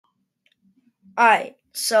Alright,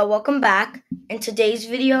 so welcome back. In today's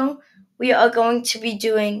video, we're going to be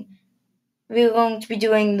doing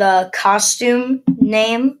the costume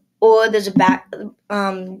name, or there's a back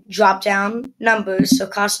drop down numbers. So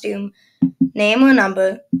costume name or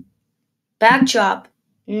number, backdrop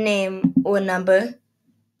name or number,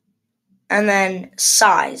 and then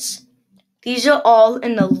size. These are all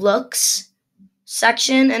in the looks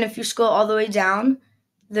section, and if you scroll all the way down,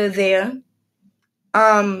 they're there.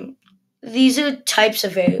 These are types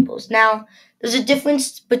of variables. Now, there's a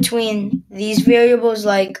difference between these variables,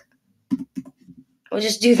 like, we'll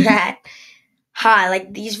just do that. High,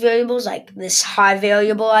 like these variables, like this high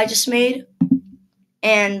variable I just made,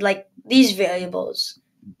 and like these variables.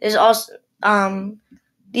 There's also,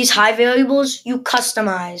 these high variables you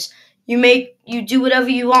customize. You do whatever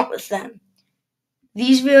you want with them.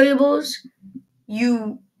 These variables,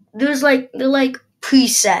 they're like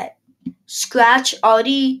preset. Scratch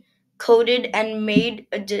already coded and made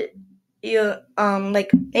they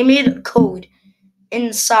made a code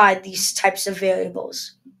inside these types of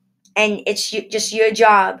variables, and it's just your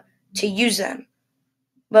job to use them.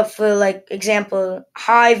 But for like example,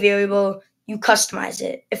 high variable, you customize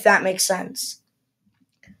it, if that makes sense.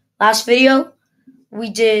 Last video, we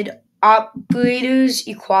did operators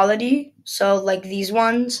equality, so like these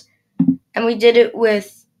ones, and we did it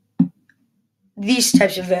with these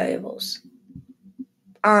types of variables.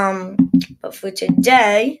 But for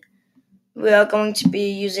today, we are going to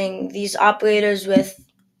be using these operators with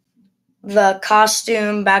the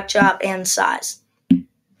costume, backdrop, and size.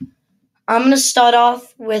 I'm going to start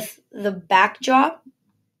off with the backdrop.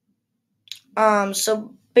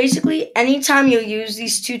 So basically, anytime you use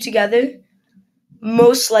these two together,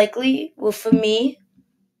 most likely, well, for me,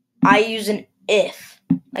 I use an if.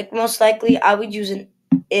 Like, most likely, I would use an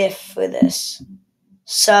if for this.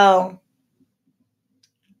 So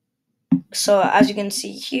as you can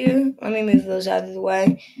see here, let me move those out of the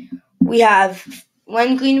way. We have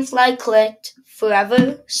when green flag clicked,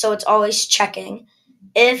 forever, so it's always checking.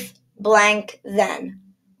 If blank, then.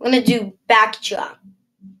 We're going to do backdrop.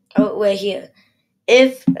 Oh, we're here.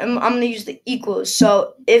 If I'm going to use the equals,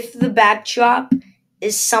 so if the backdrop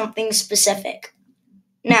is something specific.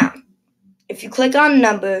 Now, if you click on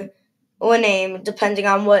number or name, depending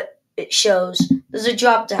on what it shows, there's a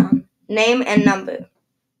drop down, name and number.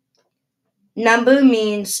 Number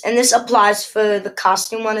means, and this applies for the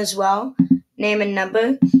costume one as well, name and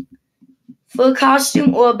number. For a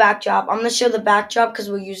costume or a backdrop, I'm going to show the backdrop because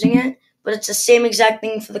we're using it, but it's the same exact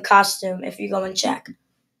thing for the costume if you go and check.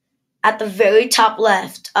 At the very top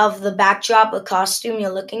left of the backdrop or costume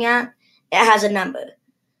you're looking at, it has a number.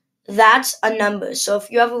 That's a number. So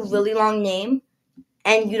if you have a really long name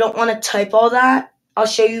and you don't want to type all that, I'll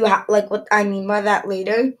show you what I mean by that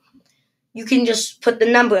later. You can just put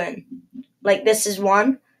the number in. Like this is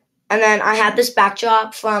 1. And then I had this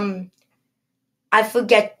backdrop from, I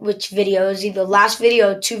forget which video. It was either last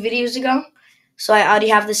video or 2 videos ago. So I already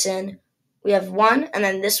have this in. We have 1, and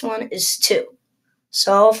then this one is 2.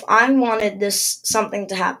 So if I wanted something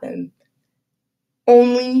to happen,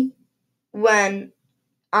 only when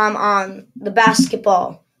I'm on the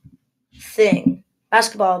basketball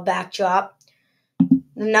backdrop,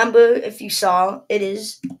 the number, if you saw, it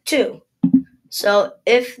is 2. So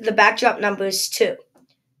if the backdrop number is 2.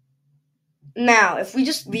 Now, if we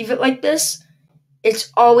just leave it like this, it's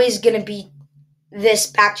always going to be this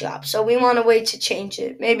backdrop. So we want a way to change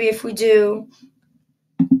it. Maybe if we do,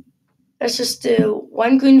 let's just do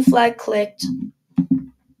when green flag clicked,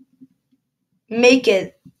 make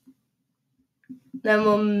it, then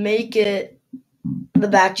we'll make it the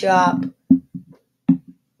backdrop,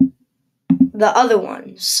 the other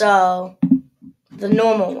one, so the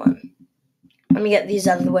normal one. Let me get these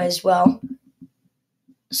out of the way as well.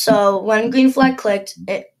 So when green flag clicked,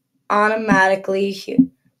 it automatically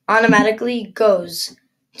goes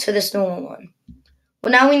to this normal one.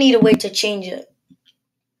 Well, now we need a way to change it.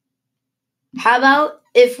 How about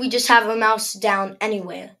if we just have a mouse down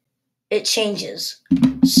anywhere? It changes.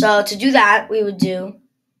 So to do that, we would do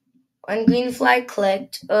when green flag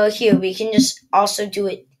clicked. Here, we can just also do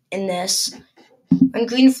it in this. When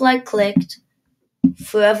green flag clicked,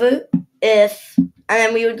 forever, if, and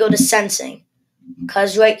then we would go to sensing.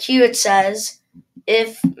 Because right here it says,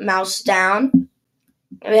 if mouse down,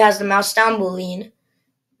 it has the mouse down boolean,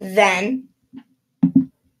 then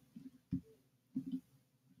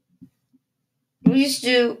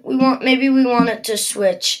maybe we want it to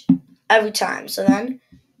switch every time. So then,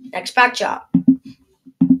 next backdrop.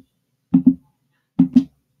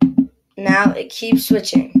 Now it keeps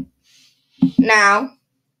switching. Now,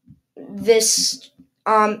 this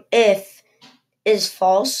if is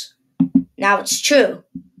false. Now it's true.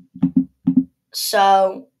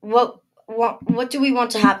 So what do we want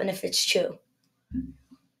to happen if it's true?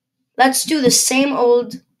 Let's do the same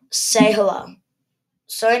old say hello.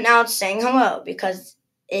 So right now it's saying hello because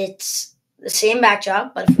it's the same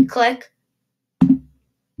backdrop, but if we click,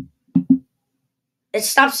 it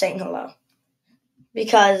stops saying hello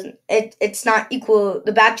because it's not equal.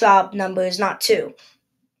 The backdrop number is not 2.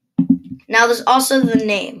 Now there's also the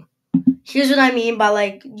name. Here's what I mean by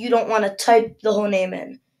like you don't want to type the whole name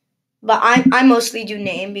in. But I mostly do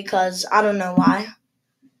name because I don't know why.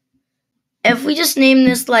 If we just name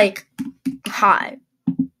this like hi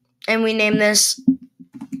and we name this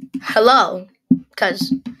hello,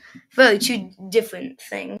 because really 2 different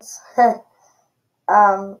things. Let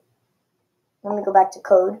me go back to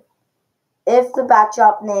code. If the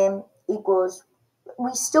backdrop name equals,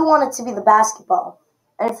 we still want it to be the basketball.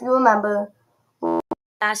 And if you remember,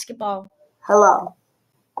 basketball, hello.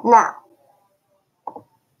 Now,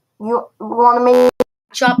 you want to make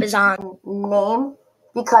backdrop is on name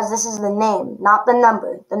because this is the name, not the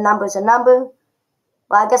number. The number is a number.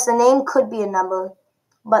 Well, I guess the name could be a number,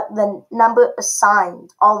 but the number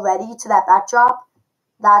assigned already to that backdrop,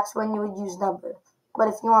 that's when you would use number. But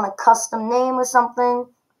if you want a custom name or something,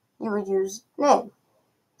 you would use name.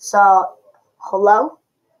 So, hello.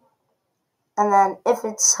 And then if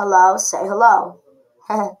it's hello, say hello.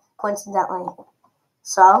 Coincidentally.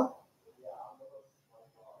 So,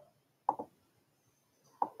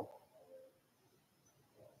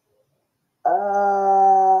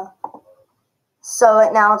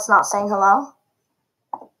 right now it's not saying hello.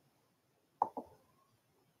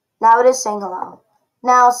 Now it is saying hello.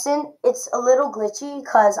 Now, since it's a little glitchy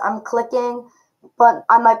because I'm clicking, but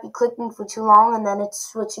I might be clicking for too long and then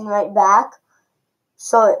it's switching right back.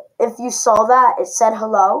 So if you saw that, it said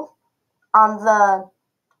hello on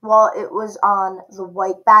it was on the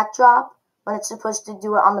white backdrop when it's supposed to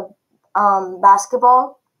do it on the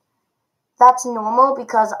basketball. That's normal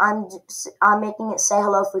because I'm making it say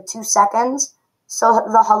hello for 2 seconds. So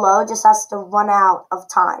the hello just has to run out of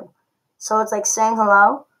time. So it's like saying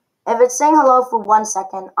hello. If it's saying hello for 1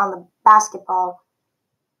 second on the basketball,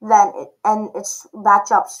 then its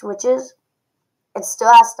backdrop switches, it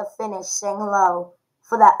still has to finish saying hello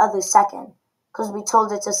for that other second because we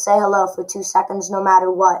told it to say hello for 2 seconds no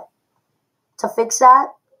matter what. To fix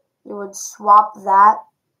that, you would swap that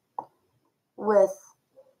with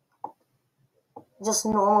just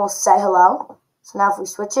normal say hello. So now if we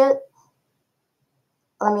switch it,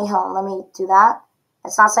 let me do that.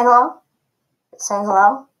 It's not saying hello. It's saying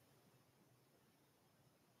hello.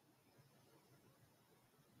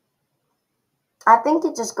 I think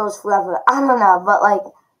it just goes forever. I don't know, but like,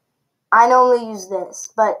 I normally use this.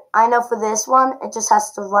 But I know for this one, it just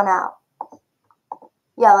has to run out.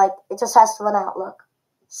 Yeah, like, it just has to run out, look.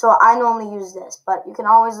 So I normally use this, but you can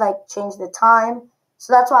always, like, change the time.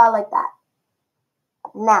 So that's why I like that.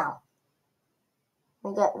 Now,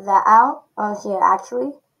 we get that out. Oh, here,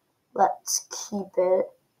 actually. Let's keep it.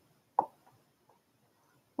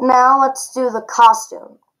 Now, let's do the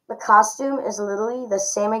costume. The costume is literally the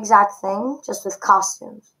same exact thing, just with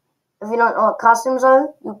costumes. If you don't know what costumes are,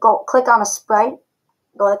 you go click on a sprite,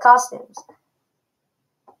 go to costumes.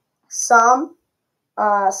 Some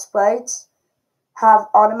sprites have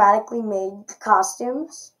automatically made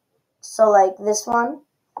costumes. So like this one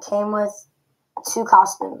came with 2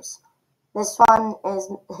 costumes. This one is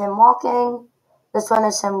him walking. This one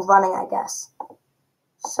is him running, I guess.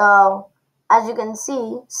 So as you can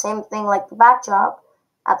see, same thing like the backdrop.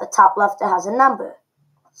 At the top left, it has a number.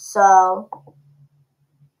 So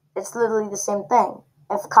it's literally the same thing.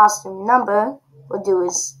 If costume number would do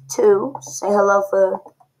is 2, say hello for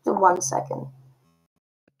 1 second.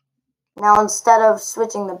 Now instead of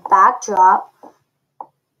switching the backdrop,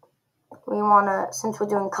 since we're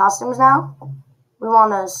doing costumes now, we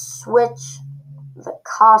want to switch the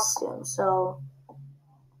costume. So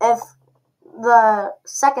if the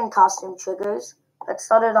second costume triggers, let's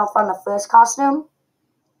start it off on the first costume.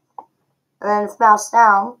 And then if mouse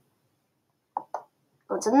down,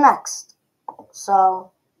 go to the next.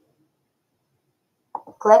 So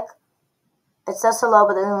click. It says hello,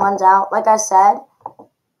 but then it runs out. Like I said,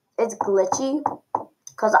 it's glitchy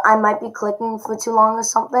because I might be clicking for too long or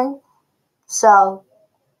something. So,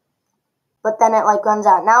 but then it like runs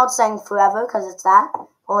out. Now it's saying forever because it's that. But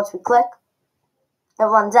once we click, it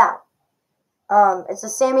runs out. It's the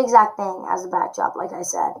same exact thing as the backdrop, like I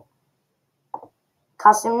said.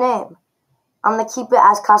 Costume name. I'm going to keep it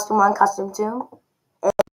as costume 1, costume 2.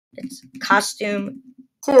 It's costume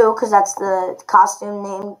 2 because that's the costume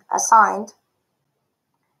name assigned.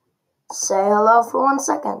 Say hello for 1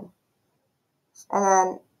 second. And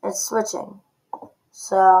then it's switching.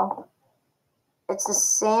 So it's the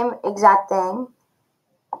same exact thing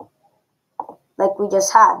like we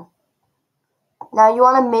just had. Now you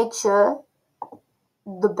want to make sure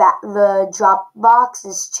the drop box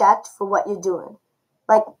is checked for what you're doing.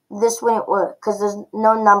 Like this wouldn't work because there's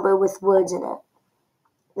no number with words in it.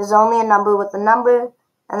 There's only a number with a number,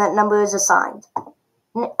 and that number is assigned.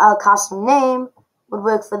 A costume name would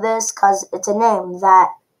work for this because it's a name that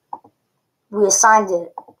we assigned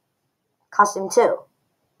it. Costume 2.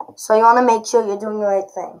 So you want to make sure you're doing the right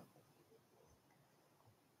thing.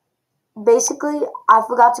 Basically, I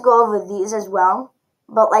forgot to go over these as well,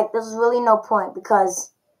 but like there's really no point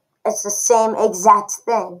because it's the same exact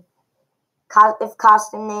thing. If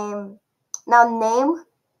costume name, now name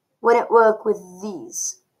wouldn't work with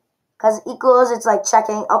these because equals, it's like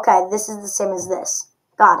checking, okay, this is the same as this.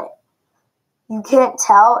 Got it. You can't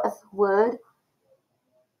tell if word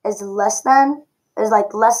is less than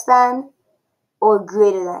or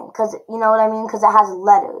greater than, because you know what I mean, because it has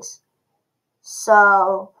letters.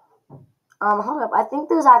 So hold up, I think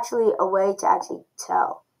there's actually a way to actually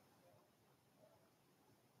tell.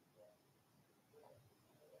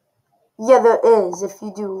 Yeah, there is if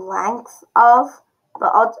you do length of,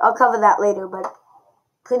 but I'll cover that later. But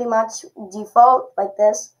pretty much default like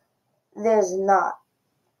this, there's not.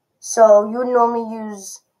 So you would normally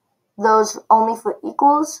use those only for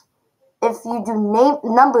equals. If you do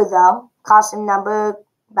number though, costume number,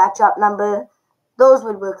 backdrop number, those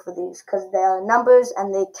would work for these because they are numbers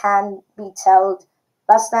and they can be told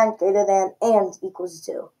less than, greater than, and equals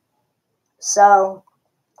to. So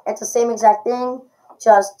it's the same exact thing,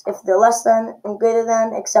 just if they're less than and greater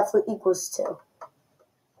than, except for equals to.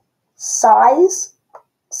 Size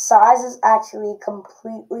is actually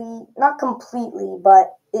not completely,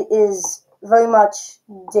 but it is very much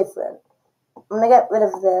different. I'm going to get rid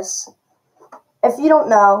of this. If you don't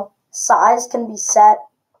know, size can be set.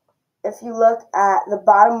 If you look at the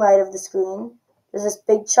bottom right of the screen, there's this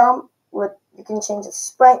big chunk with, you can change the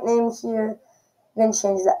sprite name here. You can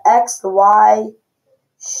change the X, the Y,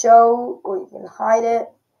 show, or you can hide it.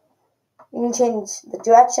 You can change the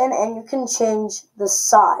direction, and you can change the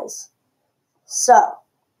size. So,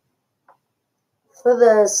 for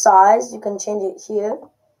the size, you can change it here.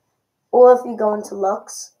 Or if you go into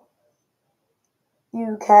looks,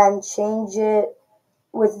 you can change it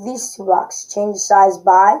with these two blocks. Change size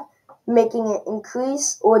by, making it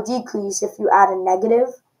increase or decrease if you add a negative,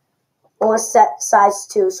 or set size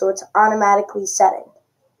to, so it's automatically setting.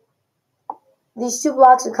 These two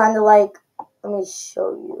blocks are kind of like, let me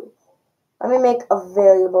show you. Let me make a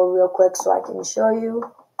variable real quick so I can show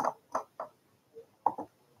you.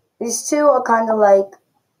 These two are kind of like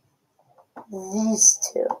these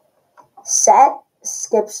two. Set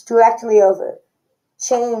skips directly over.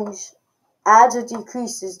 Change adds or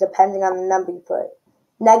decreases depending on the number you put.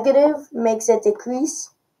 Negative makes it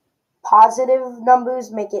decrease. Positive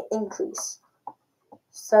numbers make it increase.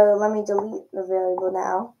 So let me delete the variable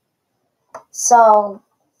now. So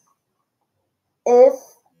if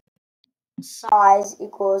size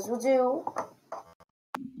equals, we'll do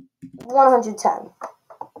 110.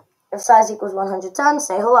 If size equals 110,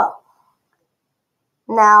 say hello.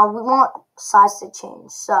 Now we want size to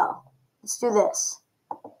change, so let's do this.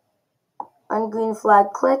 On green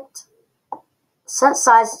flag clicked, set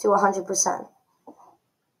size to 100%.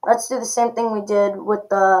 Let's do the same thing we did with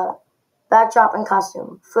the backdrop and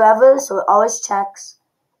costume. Forever, so it always checks.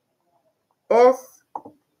 If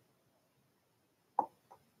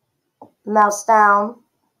mouse down,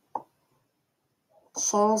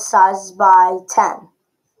 change size by 10.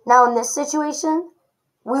 Now in this situation,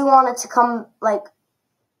 we want it to come like,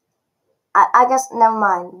 I guess, never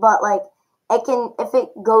mind, but like, it can, if it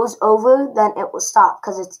goes over, then it will stop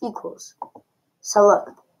because it's equals. So look,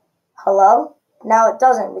 hello? Now it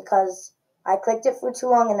doesn't because I clicked it for too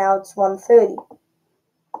long and now it's 130.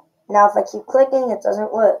 Now if I keep clicking, it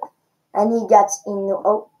doesn't work. And he gets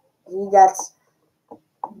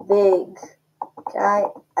big.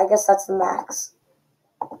 I guess that's the max.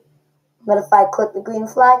 But if I click the green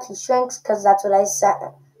flag, he shrinks because that's what I set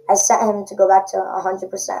him. I set him to go back to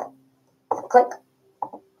 100%. Click.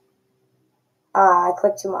 I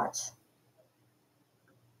clicked too much.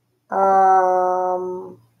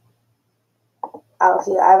 Out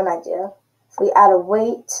here, I have an idea. If we add a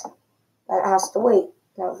weight, then it has to wait.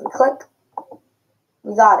 Now if we click,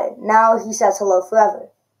 we got it. Now he says hello forever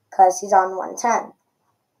because he's on 110.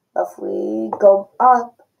 But if we go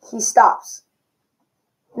up, he stops.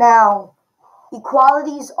 Now,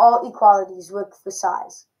 all equalities work for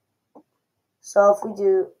size. So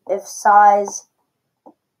if size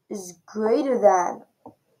is greater than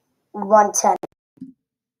 110,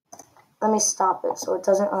 let me stop it so it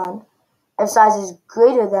doesn't run. If size is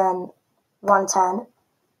greater than 110,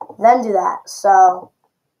 then do that. So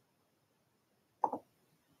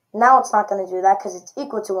now it's not going to do that because it's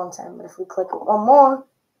equal to 110. But if we click it one more,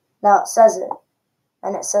 now it says it.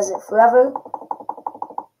 And it says it forever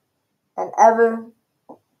and ever.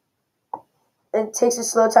 It takes a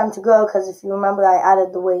slow time to grow because if you remember, I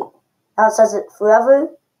added the weight. Now it says it forever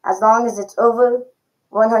as long as it's over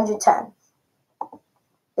 110.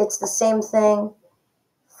 It's the same thing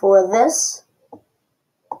for this.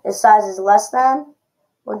 If size is less than,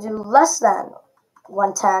 we'll do less than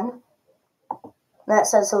 110. Then it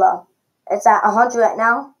says hello. It's at 100 right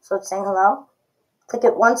now, so it's saying hello. Click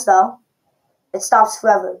it once though. It stops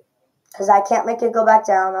forever because I can't make it go back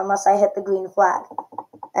down unless I hit the green flag.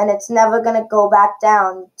 And it's never going to go back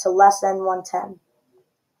down to less than 110.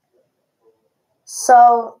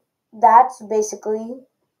 So that's basically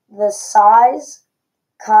the size,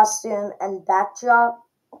 costume, and backdrop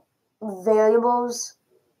variables.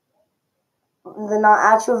 They're not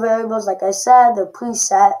actual variables, like I said, they're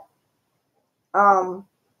preset. And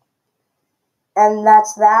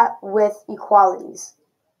that's that with equalities.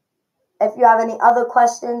 If you have any other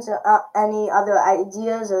questions or any other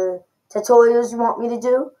ideas or tutorials you want me to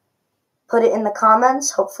do, put it in the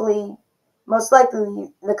comments. Hopefully, most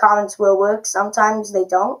likely the comments will work. Sometimes they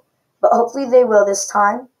don't, but hopefully they will this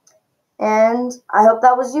time. And I hope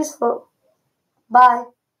that was useful. Bye.